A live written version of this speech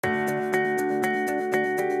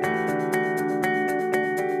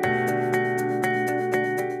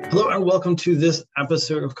Hello and welcome to this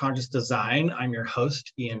episode of Conscious Design. I'm your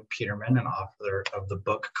host, Ian Peterman, an author of the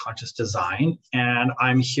book Conscious Design. And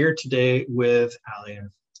I'm here today with Allie and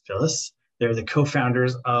Phyllis. They're the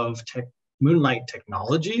co-founders of Moonlight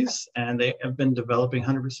Technologies, and they have been developing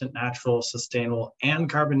 100% natural, sustainable, and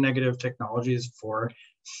carbon negative technologies for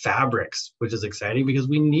fabrics, which is exciting because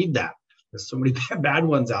we need that. There's so many bad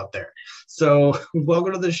ones out there. So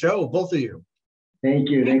welcome to the show, both of you. Thank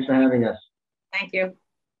you. Thanks for having us. Thank you.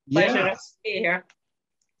 Pleasure to be here.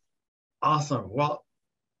 Awesome. Well,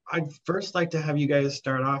 I'd first like to have you guys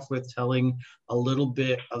start off with telling a little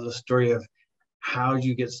bit of the story of how did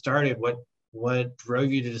you get started? What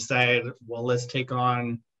drove you to decide, well, let's take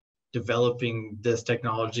on developing this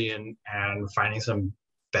technology and finding some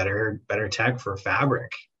better tech for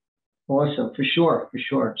fabric? Awesome, for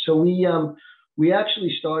sure. So we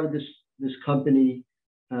actually started this company,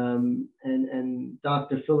 and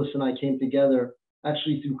Dr. Phyllis and I came together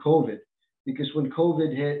actually through COVID, because when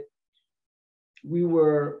COVID hit, we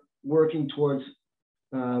were working towards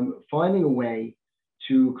finding a way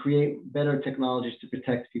to create better technologies to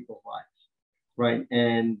protect people's lives, right?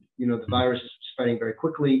 And the virus is spreading very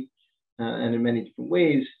quickly and in many different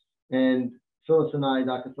ways. And Dr.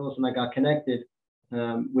 Phyllis and I got connected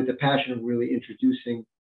with the passion of really introducing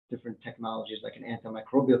different technologies like an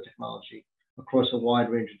antimicrobial technology across a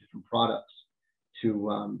wide range of different products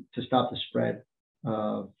to stop the spread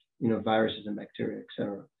of viruses and bacteria, et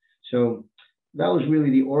cetera. So that was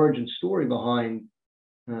really the origin story behind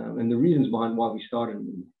and the reasons behind why we started.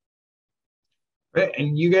 Right,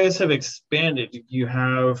 and you guys have expanded. You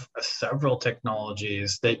have several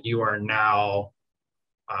technologies that you are now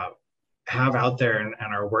have out there and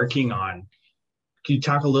are working on. Can you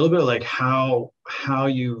talk a little bit like how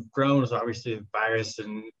you've grown? So obviously virus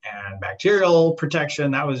and bacterial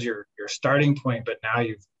protection, that was your starting point, but now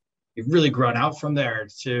you've really grown out from there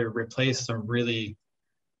to replace some really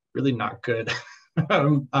not good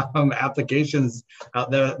applications out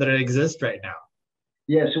there that exist right now.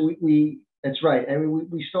 Yeah, so we that's right. I mean,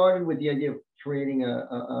 we started with the idea of creating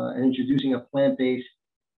and introducing a plant-based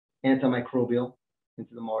antimicrobial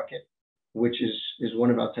into the market, which is one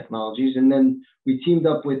of our technologies. And then we teamed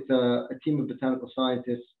up with a team of botanical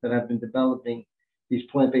scientists that have been developing these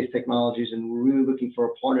plant-based technologies, and we're really looking for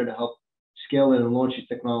a partner to help scale it and launch these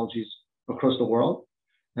technologies across the world.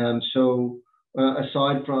 So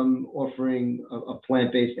aside from offering a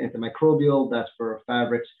plant-based antimicrobial, that's for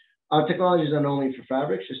fabrics. Our technologies are not only for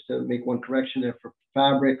fabrics, just to make one correction, they're for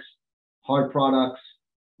fabrics, hard products,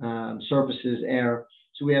 surfaces, air.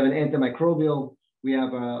 So we have an antimicrobial, we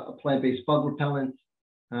have a plant-based bug repellent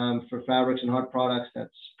for fabrics and hard products that's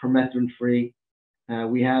permethrin-free.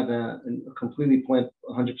 We have a completely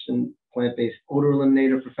 100% plant-based odor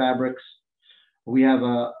eliminator for fabrics. We have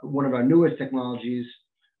one of our newest technologies,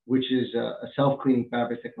 which is a self-cleaning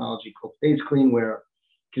fabric technology called Phase Clean, where it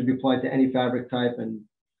can be applied to any fabric type and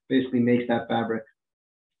basically makes that fabric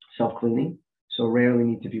self-cleaning, so rarely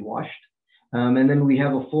need to be washed. And then we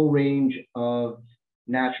have a full range of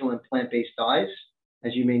natural and plant-based dyes.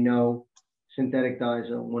 As you may know, synthetic dyes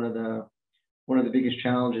are one of the biggest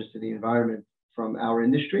challenges to the environment from our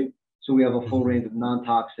industry. So we have a full range of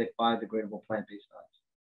non-toxic, biodegradable plant-based dyes.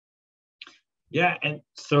 Yeah, and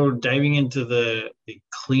so diving into the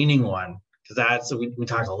cleaning one, because we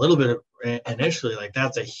talked a little bit initially, like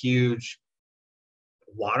that's a huge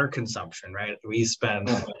water consumption, right? We spend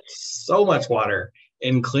so much water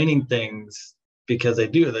in cleaning things because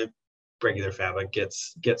the regular fabric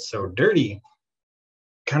gets so dirty.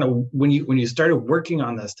 Kind of when you started working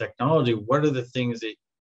on this technology, what are the things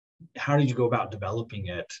how did you go about developing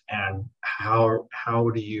it, and how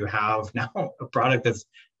do you have now a product that's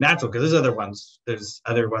natural? Because there's other ones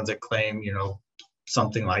that claim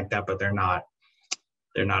something like that, but they're not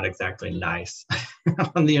exactly nice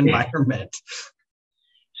on the environment.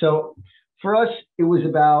 So for us, it was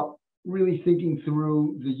about really thinking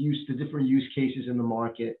through the different use cases in the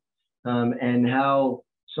market, and how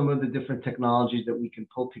some of the different technologies that we can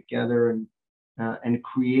pull together and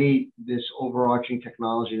create this overarching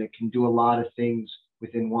technology that can do a lot of things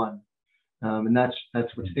within one. And that's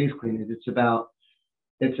what Phase Clean is. It's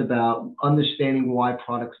about understanding why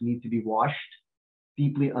products need to be washed,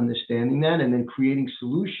 deeply understanding that, and then creating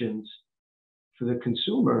solutions for the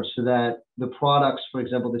consumer so that the products, for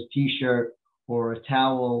example, this T-shirt or a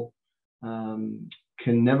towel, can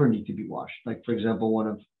never need to be washed. Like, for example, one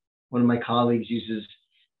of my colleagues uses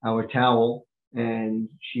our towel, and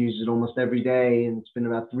she uses it almost every day, and it's been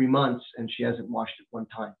about 3 months, and she hasn't washed it one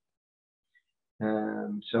time.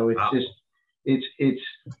 So it's just it's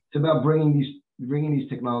about bringing bringing these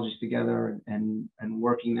technologies together and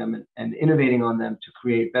working them and innovating on them to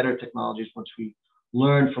create better technologies once we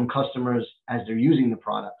learn from customers as they're using the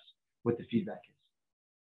products, what the feedback is.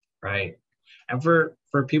 Right. And for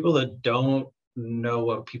people that don't know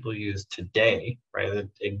what people use today, right, that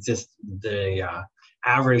exists, the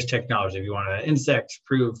average technology, if you want an insect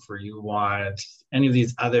proof or you want any of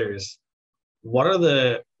these others, what are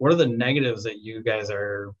the negatives that you guys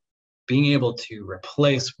are being able to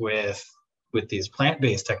replace with these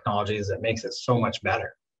plant-based technologies that makes it so much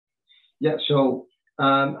better? Yeah, so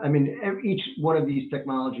I mean, each one of these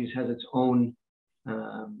technologies has its own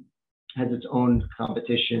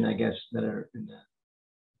competition, I guess, that are in the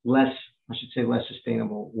less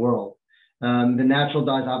sustainable world. The natural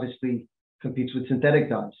dyes obviously competes with synthetic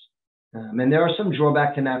dyes, and there are some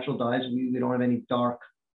drawback to natural dyes. We don't have any dark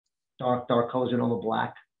colors. We don't have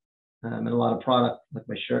black, and a lot of product, like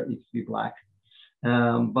my shirt, needs to be black.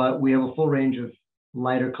 But we have a full range of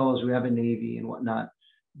lighter colors. We have a navy and whatnot.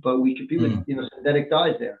 But we compete with synthetic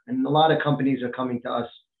dyes there, and a lot of companies are coming to us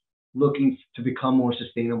looking to become more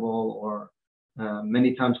sustainable, or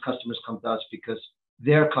many times customers come to us because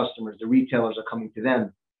their customers, the retailers, are coming to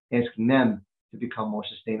them asking them to become more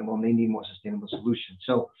sustainable, and they need more sustainable solutions.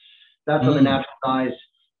 So that's on the natural dyes.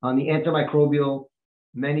 On the antimicrobial,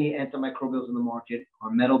 many antimicrobials in the market are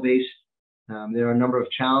metal-based. There are a number of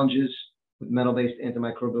challenges with metal-based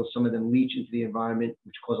antimicrobials. Some of them leach into the environment,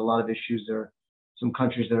 which cause a lot of issues. There are some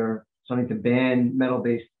countries that are starting to ban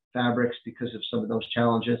metal-based fabrics because of some of those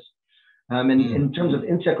challenges. And in terms of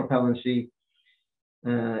insect repellency,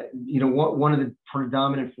 one of the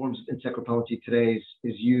predominant forms of insect repellency today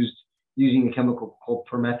is using a chemical called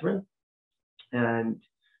permethrin, and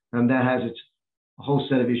that has its whole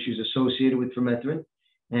set of issues associated with permethrin.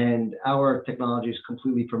 And our technology is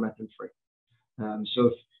completely permethrin-free. So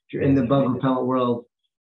if you're in the bug repellent world,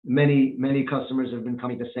 many customers have been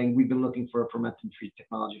coming to saying, we've been looking for a permethrin-free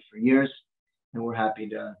technology for years, and we're happy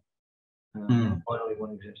to finally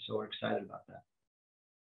one exists. So we're excited about that.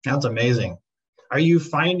 That's amazing. Are you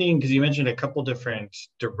finding, because you mentioned a couple different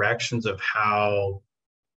directions of how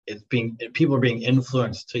people are being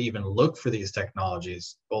influenced to even look for these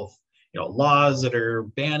technologies, both laws that are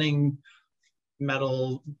banning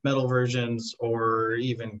metal versions, or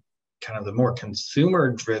even kind of the more consumer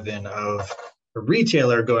driven of a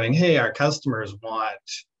retailer going, hey, our customers want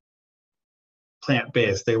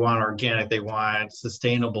plant-based, they want organic, they want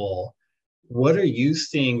sustainable. What are you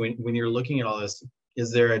seeing when you're looking at all this?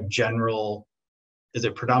 Is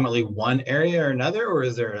it predominantly one area or another, or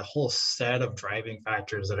is there a whole set of driving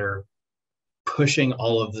factors that are pushing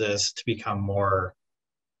all of this to become more,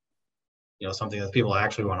 something that people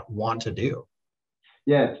actually want to do?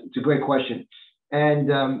 Yeah, it's a great question. And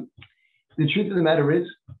the truth of the matter is,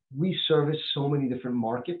 we service so many different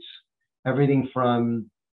markets, everything from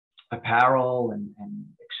apparel and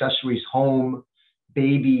accessories, home,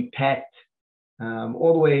 baby, pet,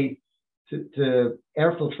 all the way to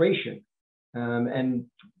air filtration, and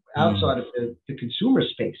outside of the consumer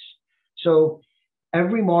space. So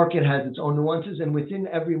every market has its own nuances, and within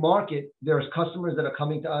every market, there's customers that are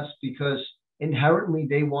coming to us because inherently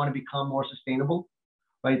they want to become more sustainable,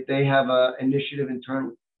 right? They have an initiative in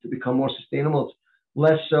turn to become more sustainable. It's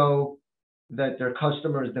less so that their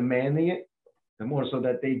customer is demanding it, and more so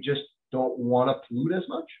that they just don't want to pollute as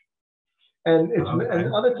much. And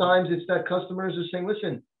and other times it's that customers are saying,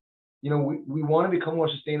 listen, we want to become more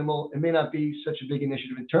sustainable. It may not be such a big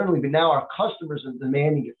initiative internally, but now our customers are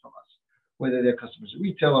demanding it from us, whether their customers are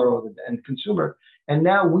retailer or the end consumer. And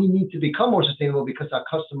now we need to become more sustainable because our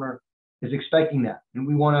customer is expecting that, and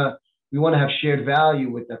we want to have shared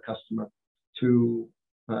value with that customer to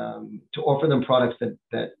offer them products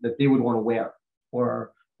that they would want to wear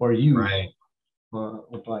or use, right, or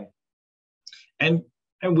buy. And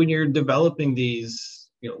when you're developing these,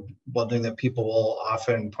 one thing that people will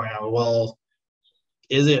often point out, well,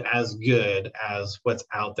 is it as good as what's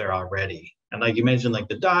out there already? And like you mentioned, like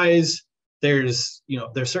the dyes, there's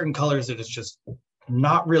certain colors that it's just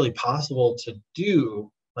not really possible to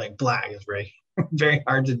do. Like black is very, very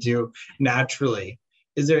hard to do naturally.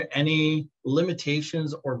 Is there any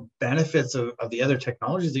limitations or benefits of the other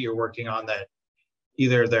technologies that you're working on that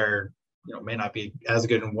either they're, may not be as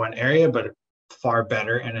good in one area, but far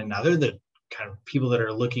better in another, that kind of people that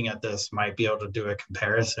are looking at this might be able to do a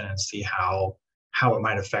comparison and see how it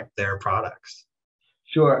might affect their products?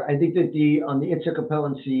 Sure. I think that on the insect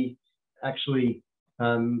repellency, actually,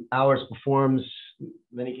 ours performs in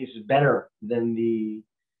many cases better than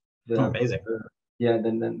amazing.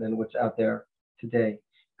 Than what's out there today.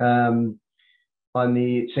 On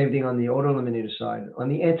the same thing on the odor eliminator side. On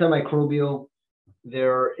the antimicrobial,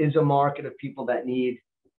 there is a market of people that need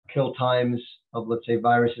kill times of, let's say,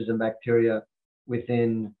 viruses and bacteria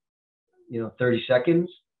within 30 seconds.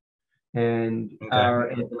 And our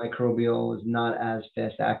antimicrobial is not as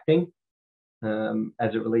fast acting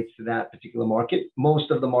as it relates to that particular market.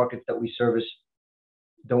 Most of the markets that we service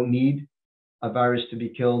don't need a virus to be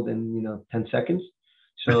killed in 10 seconds.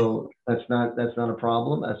 So that's not a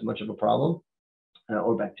problem, as much of a problem,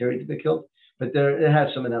 or bacteria to be killed. But it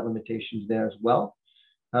has some of that limitations there as well.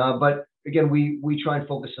 But again, we try and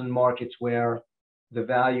focus on markets where the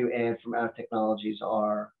value add from our technologies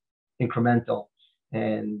are incremental,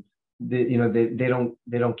 and they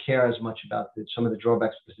don't care as much about some of the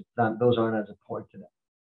drawbacks because those aren't as important to them.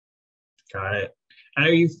 Got it. And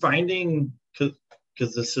are you finding,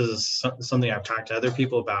 because this is something I've talked to other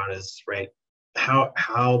people about, is right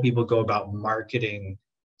how people go about marketing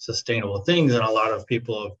sustainable things, and a lot of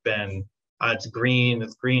people have been it's green,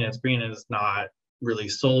 and it's not really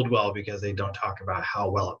sold well because they don't talk about how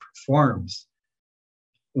well it performs.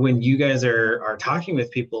 When you guys are talking with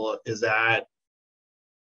people, is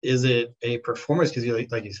it a performance? Because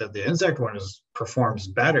like you said, the insect one performs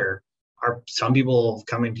better. Are some people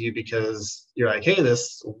coming to you because you're like, hey,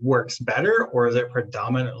 this works better, or is it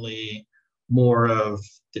predominantly more of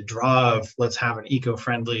the draw of let's have an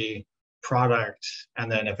eco-friendly product,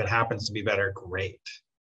 and then if it happens to be better, great?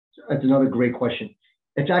 That's another great question.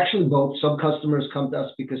 It's actually both. Some customers come to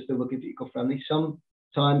us because they're looking for eco-friendly.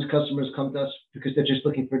 Sometimes customers come to us because they're just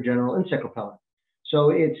looking for general insect repellent.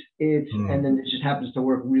 So it's and then it just happens to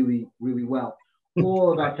work really, really well.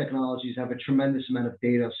 All of our technologies have a tremendous amount of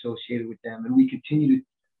data associated with them, and we continue to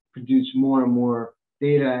produce more and more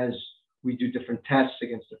data as we do different tests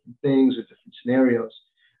against different things or different scenarios.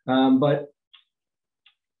 But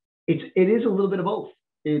it is a little bit of both.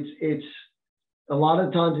 It's a lot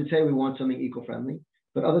of times it's, hey, we want something eco-friendly,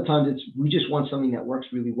 but other times we just want something that works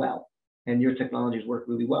really well, and your technologies work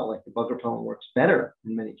really well. Like the bug repellent works better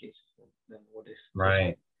in many cases than what is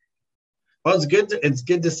right. Well, it's good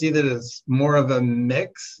to see that it's more of a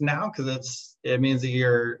mix now, because it means that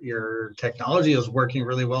your technology is working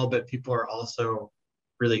really well, but people are also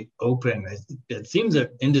really open. It seems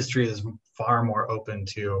that industry is far more open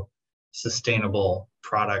to sustainable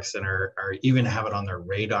products and are even have it on their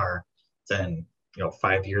radar than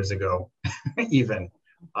 5 years ago, even,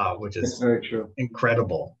 which is very true.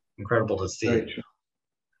 Incredible to see. Very true.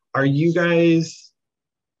 Are you guys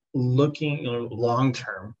looking long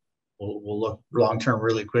term? We'll look long term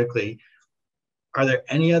really quickly. Are there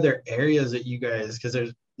any other areas that you guys, because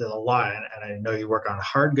there's a lot, and I know you work on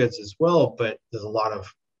hard goods as well, but there's a lot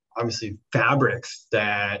of obviously fabrics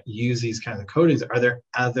that use these kinds of coatings. Are there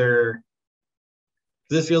other,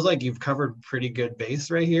 this feels like you've covered pretty good base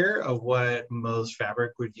right here of what most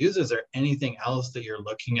fabric would use. Is there anything else that you're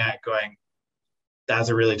looking at going, that's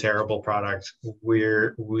a really terrible product,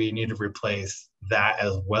 we need to replace that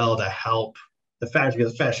as well to help the fact,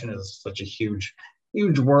 because fashion is such a huge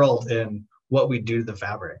world in what we do to the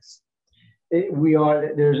fabrics?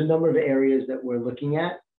 There's a number of areas that we're looking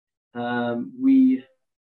at. We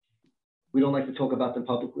don't like to talk about them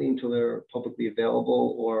publicly until they're publicly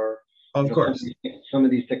available, or of course. Some of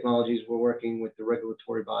these technologies we're working with the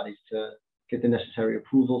regulatory bodies to get the necessary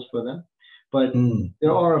approvals for them. But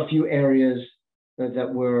there are a few areas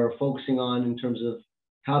that we're focusing on in terms of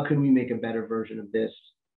how can we make a better version of this.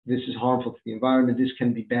 This is harmful to the environment. This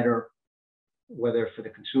can be better, whether for the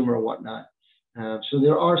consumer or whatnot. So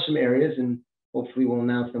there are some areas, and hopefully we'll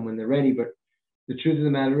announce them when they're ready. But the truth of the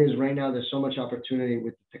matter is, right now, there's so much opportunity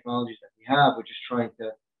with the technologies that we have. We're just trying to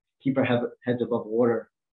keep our heads above water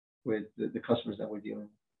with the customers that we're dealing with.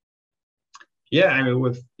 Yeah, I mean,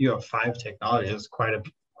 with 5 technologies, quite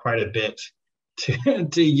a bit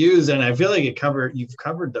to use, and I feel like you've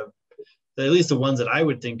covered at least the ones that I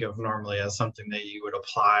would think of normally as something that you would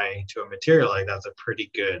apply to a material. Like that's a pretty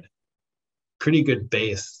good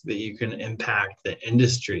base that you can impact the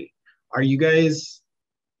industry. Are you guys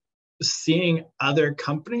seeing other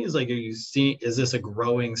companies? Like, is this a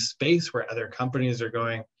growing space where other companies are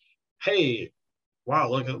going, hey, wow,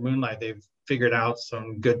 look at Moonlight, they've figured out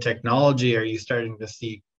some good technology? Are you starting to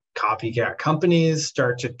see copycat companies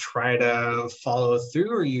start to try to follow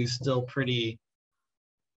through, or are you still pretty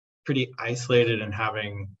isolated in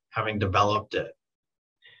having developed it?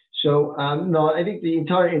 So no, I think the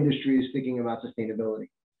entire industry is thinking about sustainability.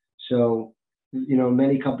 So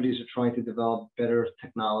many companies are trying to develop better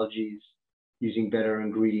technologies using better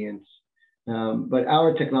ingredients. But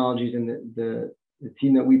our technologies and the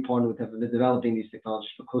team that we partner with have been developing these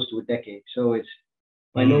technologies for close to a decade. So it's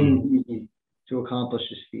by no means easy to accomplish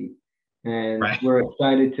this feat. And we're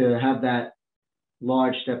excited to have that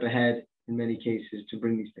large step ahead in many cases to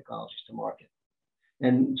bring these technologies to market.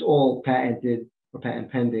 And it's all patented or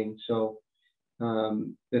patent pending. So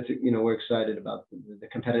that's, we're excited about the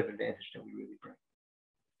competitive advantage that we really bring.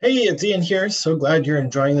 Hey, it's Ian here. So glad you're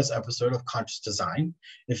enjoying this episode of Conscious Design.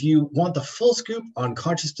 If you want the full scoop on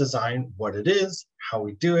conscious design, what it is, how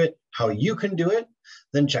we do it, how you can do it,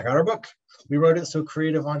 then check out our book. We wrote it so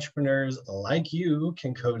creative entrepreneurs like you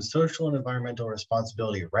can code social and environmental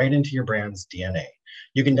responsibility right into your brand's DNA.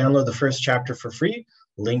 You can download the first chapter for free.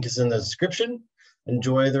 Link is in the description.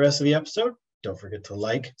 Enjoy the rest of the episode. Don't forget to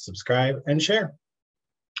like, subscribe, and share.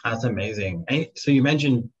 That's amazing. So you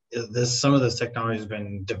mentioned some of this technology has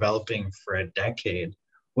been developing for a decade.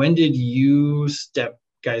 When did you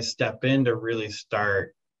guys step in to really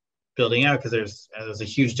start building out? Because there's a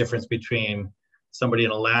huge difference between somebody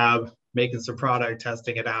in a lab making some product,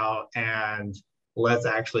 testing it out, and let's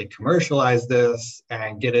actually commercialize this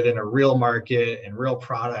and get it in a real market and real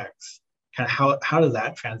products. Kind of how did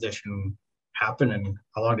that transition happen, and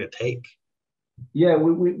how long did it take? Yeah,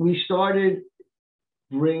 we started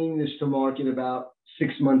bringing this to market about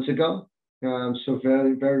 6 months ago, so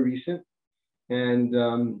very, very recent. And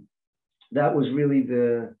that was really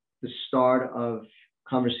the start of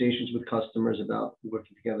conversations with customers about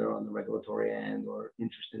working together on the regulatory end or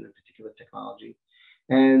interest in a particular technology.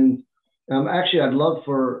 And actually, I'd love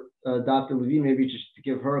for Dr. Levine maybe just to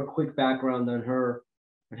give her a quick background on her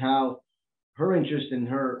and how her interest in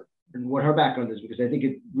her and what her background is, because I think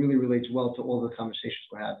it really relates well to all the conversations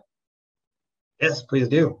we're having. Yes, please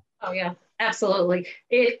do. Oh, yeah, absolutely.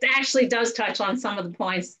 It actually does touch on some of the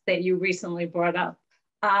points that you recently brought up.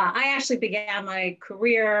 I actually began my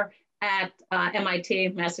career at MIT,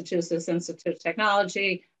 Massachusetts Institute of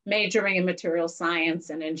Technology, majoring in material science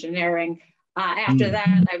and engineering. After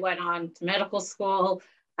that, I went on to medical school.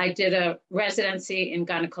 I did a residency in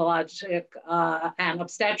gynecologic and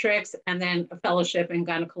obstetrics, and then a fellowship in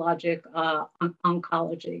gynecologic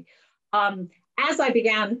oncology. As I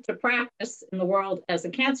began to practice in the world as a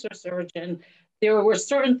cancer surgeon, there were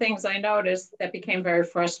certain things I noticed that became very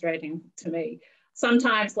frustrating to me.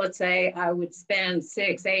 Sometimes, let's say, I would spend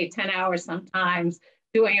 6, 8, 10 hours sometimes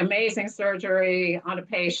doing amazing surgery on a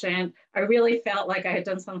patient. I really felt like I had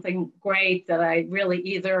done something great, that I really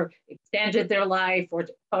either extended their life or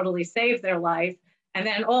totally saved their life. And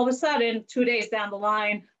then all of a sudden, 2 days down the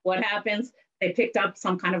line, what happens? They picked up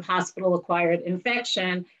some kind of hospital-acquired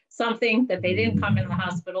infection, something that they didn't come in the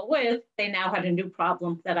hospital with. They now had a new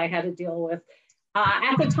problem that I had to deal with.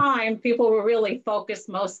 At the time, people were really focused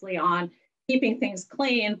mostly on keeping things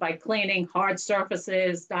clean by cleaning hard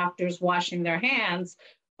surfaces, doctors washing their hands.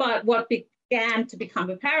 But what began to become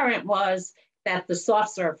apparent was that the soft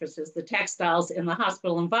surfaces, the textiles in the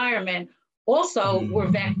hospital environment, also were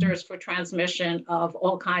vectors for transmission of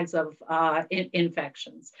all kinds of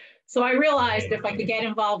infections. So I realized if I could get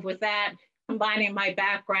involved with that, combining my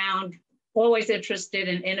background, always interested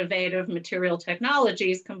in innovative material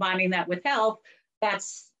technologies, combining that with health,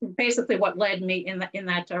 that's basically what led me in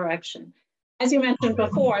that direction. As you mentioned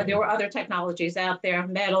before, there were other technologies out there,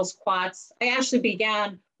 metals, quartz. I actually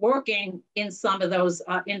began working in some of those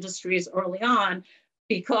industries early on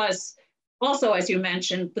because also, as you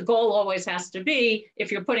mentioned, the goal always has to be,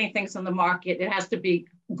 if you're putting things on the market, it has to be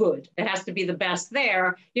good. It has to be the best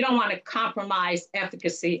there. You don't want to compromise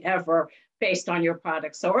efficacy ever based on your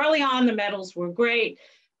product. So early on, the metals were great.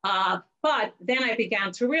 But then I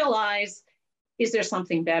began to realize, is there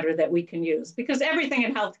something better that we can use? Because everything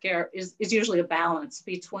in healthcare is usually a balance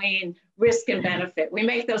between risk and benefit. We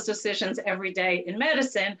make those decisions every day in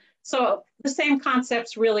medicine. So the same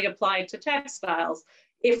concepts really apply to textiles.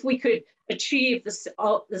 If we could achieve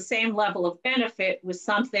the same level of benefit with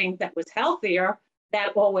something that was healthier,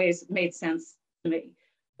 that always made sense to me.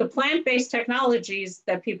 The plant-based technologies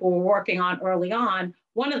that people were working on early on,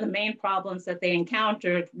 one of the main problems that they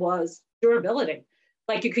encountered was durability.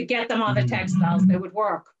 Like you could get them on the textiles, they would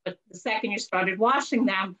work. But the second you started washing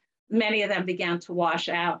them, many of them began to wash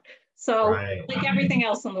out. So like everything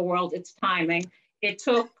else in the world, it's timing. It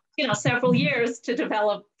took several years to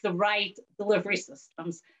develop the right delivery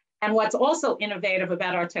systems. And what's also innovative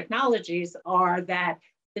about our technologies are that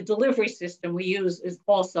the delivery system we use is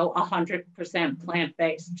also 100%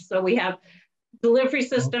 plant-based. So we have delivery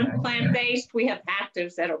system plant-based, we have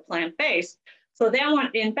actives that are plant-based. So then when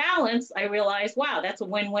in balance, I realized, wow, that's a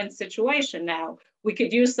win-win situation now. We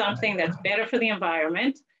could use something that's better for the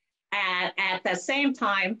environment and at the same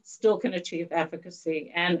time still can achieve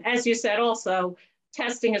efficacy. And as you said also,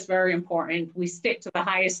 testing is very important. We stick to the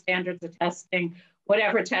highest standards of testing.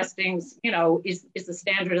 Whatever testings, is the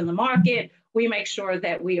standard in the market, we make sure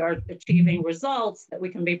that we are achieving results that we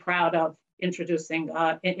can be proud of introducing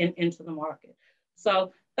into the market.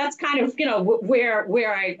 So that's kind of, you know, where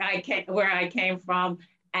I came from,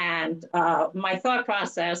 and my thought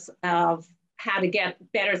process of how to get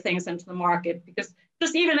better things into the market. Because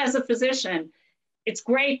just even as a physician, it's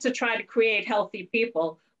great to try to create healthy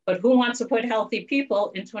people, but who wants to put healthy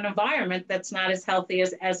people into an environment that's not as healthy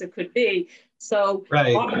as it could be? So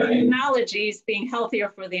right. Our technologies being healthier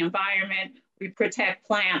for the environment, we protect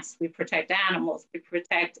plants, we protect animals, we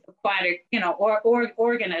protect aquatic, you know,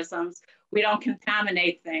 organisms. We don't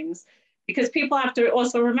contaminate things, because people have to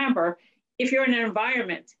also remember, if you're in an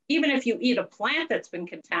environment, even if you eat a plant that's been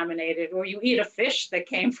contaminated, or you eat a fish that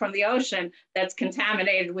came from the ocean that's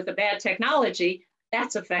contaminated with a bad technology,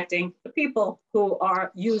 that's affecting the people who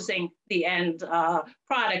are using the end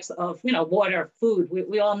products of, you know, water, food.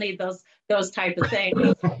 We all need those type of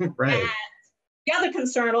things. Right. And the other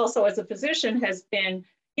concern also as a physician has been,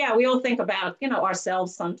 yeah, we all think about, you know,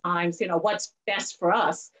 ourselves sometimes, you know, what's best for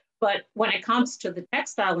us. But when it comes to the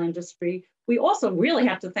textile industry, we also really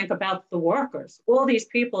have to think about the workers, all these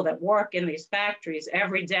people that work in these factories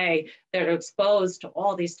every day that are exposed to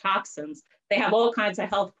all these toxins. They have all kinds of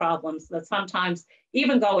health problems that sometimes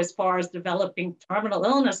even go as far as developing terminal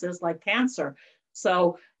illnesses like cancer.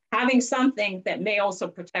 So having something that may also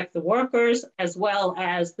protect the workers, as well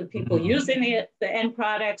as the people using the end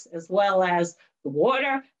products, as well as the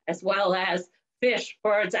water, as well as fish,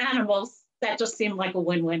 birds, animals, that just seemed like a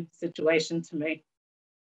win-win situation to me.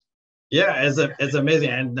 Yeah, it's amazing,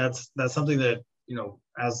 and that's something that, you know,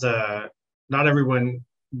 as not everyone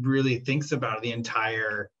really thinks about the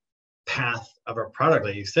entire path of a product.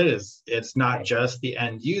 Like you said, it's not just the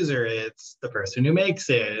end user, it's the person who makes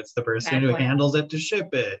it, it's the person who handles it to ship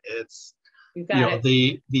it, it's, you know,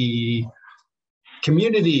 the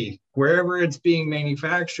community wherever it's being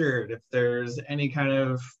manufactured, if there's any kind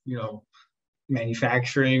of, you know,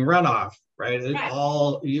 manufacturing runoff, right? It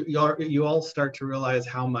all you all start to realize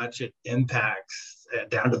how much it impacts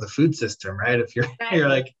down to the food system, right? If you're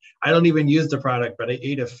like, I don't even use the product, but I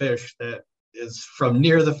ate a fish that is from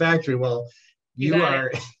near the factory. Well, you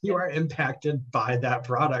are impacted by that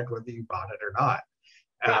product, whether you bought it or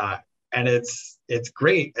not. And it's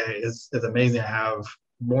great. It's amazing to have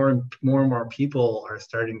more and more people are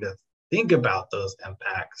starting to think about those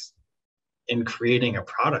impacts in creating a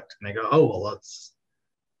product, and they go, oh, well, let's,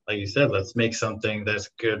 like you said, let's make something that's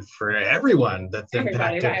good for everyone that's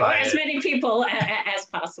impacted by as many people as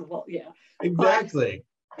possible. Yeah, exactly.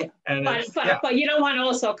 But you don't want to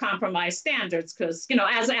also compromise standards, because, you know,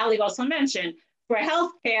 as Allie also mentioned, for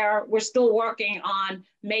healthcare, we're still working on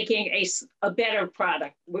making a better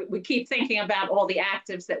product. We keep thinking about all the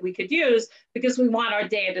actives that we could use, because we want our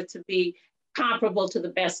data to be comparable to the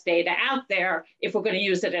best data out there if we're going to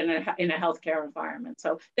use it in a healthcare environment.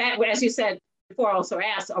 So that, as you said before, also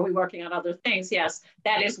asked, are we working on other things? Yes,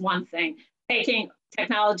 that is one thing. Taking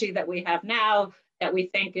technology that we have now that we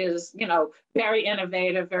think is, you know, very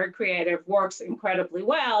innovative, very creative, works incredibly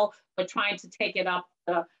well, but trying to take it up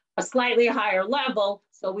to a slightly higher level,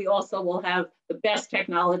 so we also will have the best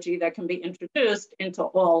technology that can be introduced into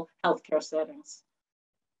all healthcare settings.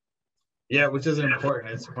 Yeah, which is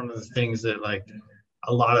important. It's one of the things that, like,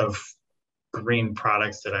 a lot of green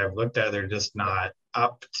products that I've looked at, they're just not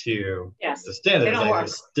up to the standards. Like, they're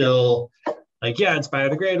still like, yeah, it's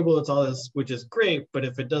biodegradable, it's all this, which is great, but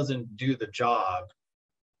if it doesn't do the job,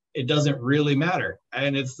 it doesn't really matter.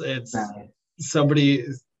 And it's somebody,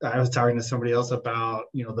 I was talking to somebody else about,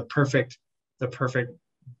 you know, the perfect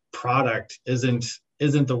product isn't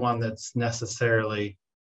the one that's necessarily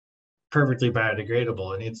perfectly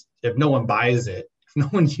biodegradable. And it's, if no one buys it, if no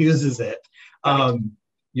one uses it,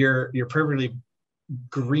 your perfectly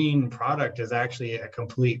green product is actually a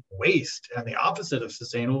complete waste and the opposite of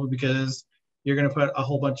sustainable, because you're going to put a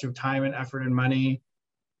whole bunch of time and effort and money,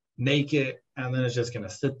 make it, and then it's just going to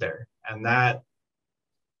sit there, and that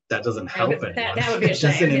doesn't help anyone. That would be a it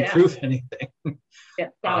shame. Doesn't improve anything. Yeah,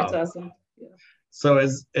 that doesn't. Yeah. So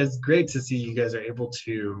it's great to see you guys are able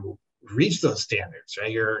to reach those standards,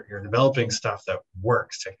 right? You're developing stuff that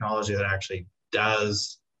works, technology that actually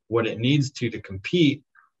does what it needs to compete,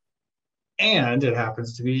 and it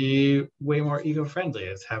happens to be way more eco-friendly.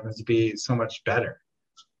 It happens to be so much better,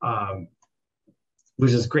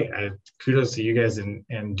 which is great. Kudos to you guys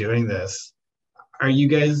in doing this. Are you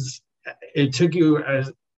guys, it took you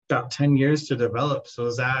about 10 years to develop,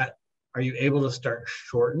 so are you able to start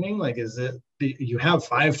shortening? Like, you have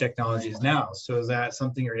 5 technologies now, so is that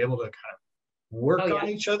something you're able to kind of work on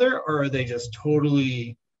each other, or are they just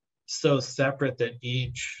totally so separate that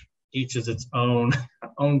each is its own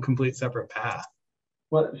complete separate path?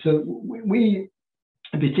 Well, so we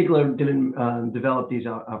in particular didn't develop these.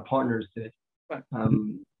 Our partners did. Right.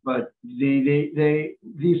 But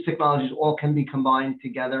these technologies all can be combined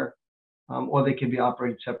together, or they can be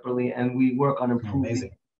operated separately. And we work on improving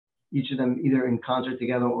each of them either in concert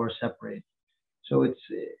together or separate. So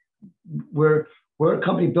we're a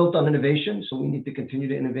company built on innovation, so we need to continue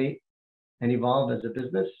to innovate and evolve as a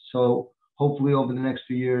business. So hopefully over the next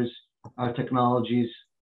few years, our technologies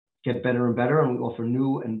get better and better, and we offer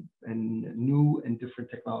new and different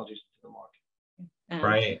technologies to the market.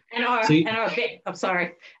 Right. And our I'm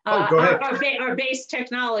sorry. Go ahead. Our base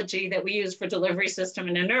technology that we use for delivery system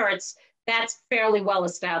and inerts, that's fairly well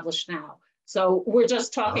established now. So we're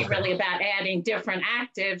just talking really about adding different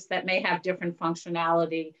actives that may have different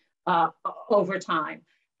functionality over time.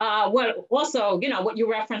 What also, what you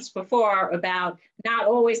referenced before about not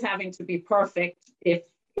always having to be perfect, if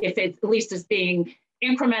it at least is being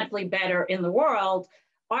incrementally better in the world,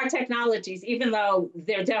 our technologies, even though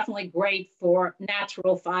they're definitely great for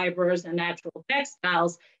natural fibers and natural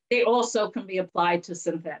textiles, they also can be applied to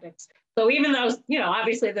synthetics. So even though,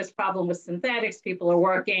 obviously this problem with synthetics, people are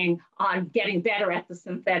working on getting better at the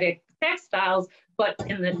synthetic textiles, but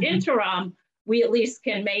in the interim, we at least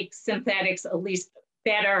can make synthetics at least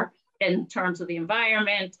better in terms of the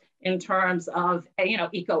environment, in terms of,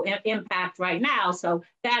 eco impact right now. So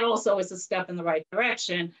that also is a step in the right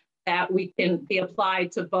direction, that we can be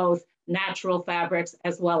applied to both natural fabrics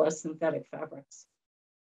as well as synthetic fabrics.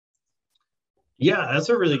 Yeah, that's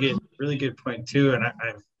a really good point too. And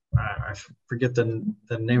I forget the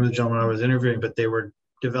name of the gentleman I was interviewing, but they were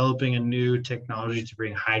developing a new technology to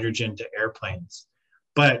bring hydrogen to airplanes.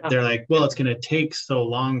 But they're like, well, it's going to take so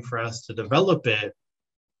long for us to develop it.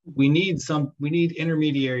 We need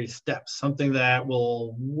intermediary steps, something that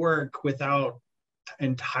will work without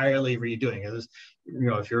entirely redoing it.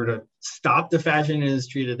 If you were to stop the fashion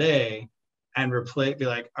industry today and be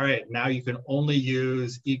like, all right, now you can only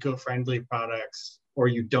use eco-friendly products or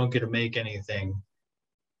you don't get to make anything,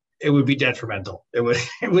 it would be detrimental. It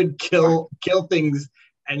would kill things,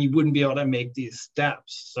 and you wouldn't be able to make these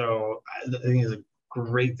steps. So I think it's a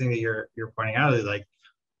great thing that you're pointing out, is like,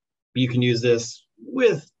 you can use this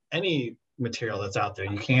with any material that's out there.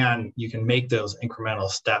 You can make those incremental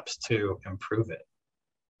steps to improve it.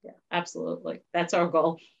 Yeah, absolutely. That's our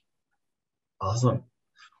goal. Awesome.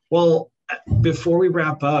 Well, before we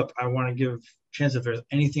wrap up, I want to give a chance if there's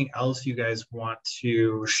anything else you guys want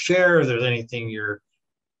to share, if there's anything you're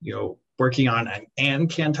working on and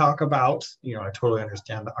can talk about. I totally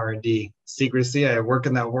understand the R&D secrecy. I work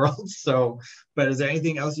in that world. So, but is there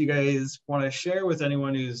anything else you guys want to share with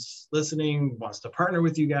anyone who's listening, wants to partner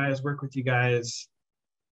with you guys, work with you guys?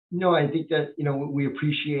 No, I think that, we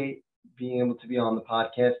appreciate being able to be on the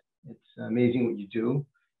podcast. It's amazing what you do.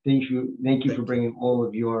 Thank you for bringing all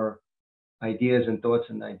of your ideas and thoughts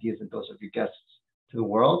of your guests to the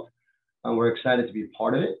world. We're excited to be a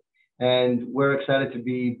part of it. And we're excited to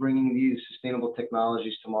be bringing these sustainable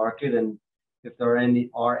technologies to market. And if there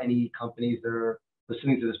are any companies that are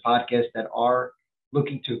listening to this podcast that are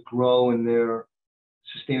looking to grow in their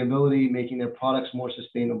sustainability, making their products more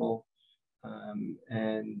sustainable,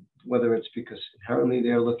 and whether it's because inherently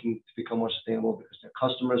they're looking to become more sustainable because their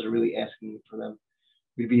customers are really asking for them,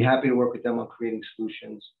 we'd be happy to work with them on creating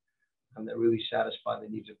solutions that really satisfy the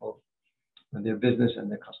needs of both their business and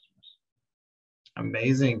their customers.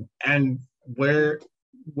 Amazing. And where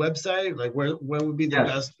would be the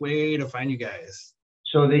best way to find you guys?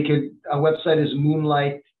 So our website is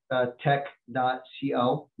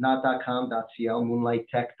moonlighttech.co, not .com.co,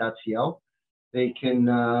 moonlighttech.co. They can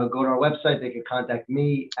go to our website. They can contact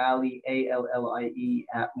me, Allie, Allie,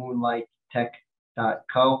 at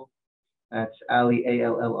moonlighttech.co. That's Allie,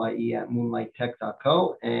 Allie, at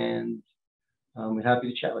moonlighttech.co. And we're happy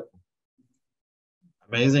to chat with them.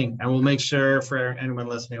 Amazing. And we'll make sure for anyone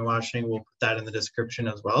listening and watching, we'll put that in the description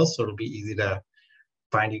as well. So it'll be easy to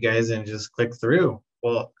find you guys and just click through.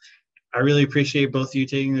 Well, I really appreciate both of you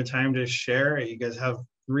taking the time to share. You guys have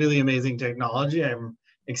really amazing technology. I'm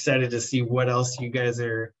excited to see what else you guys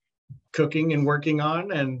are cooking and working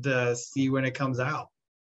on, and see when it comes out.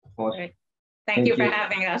 Awesome. Great. Thank you for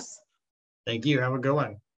having us. Thank you. Have a good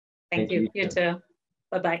one. Thank you. You too.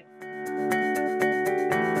 Bye-bye.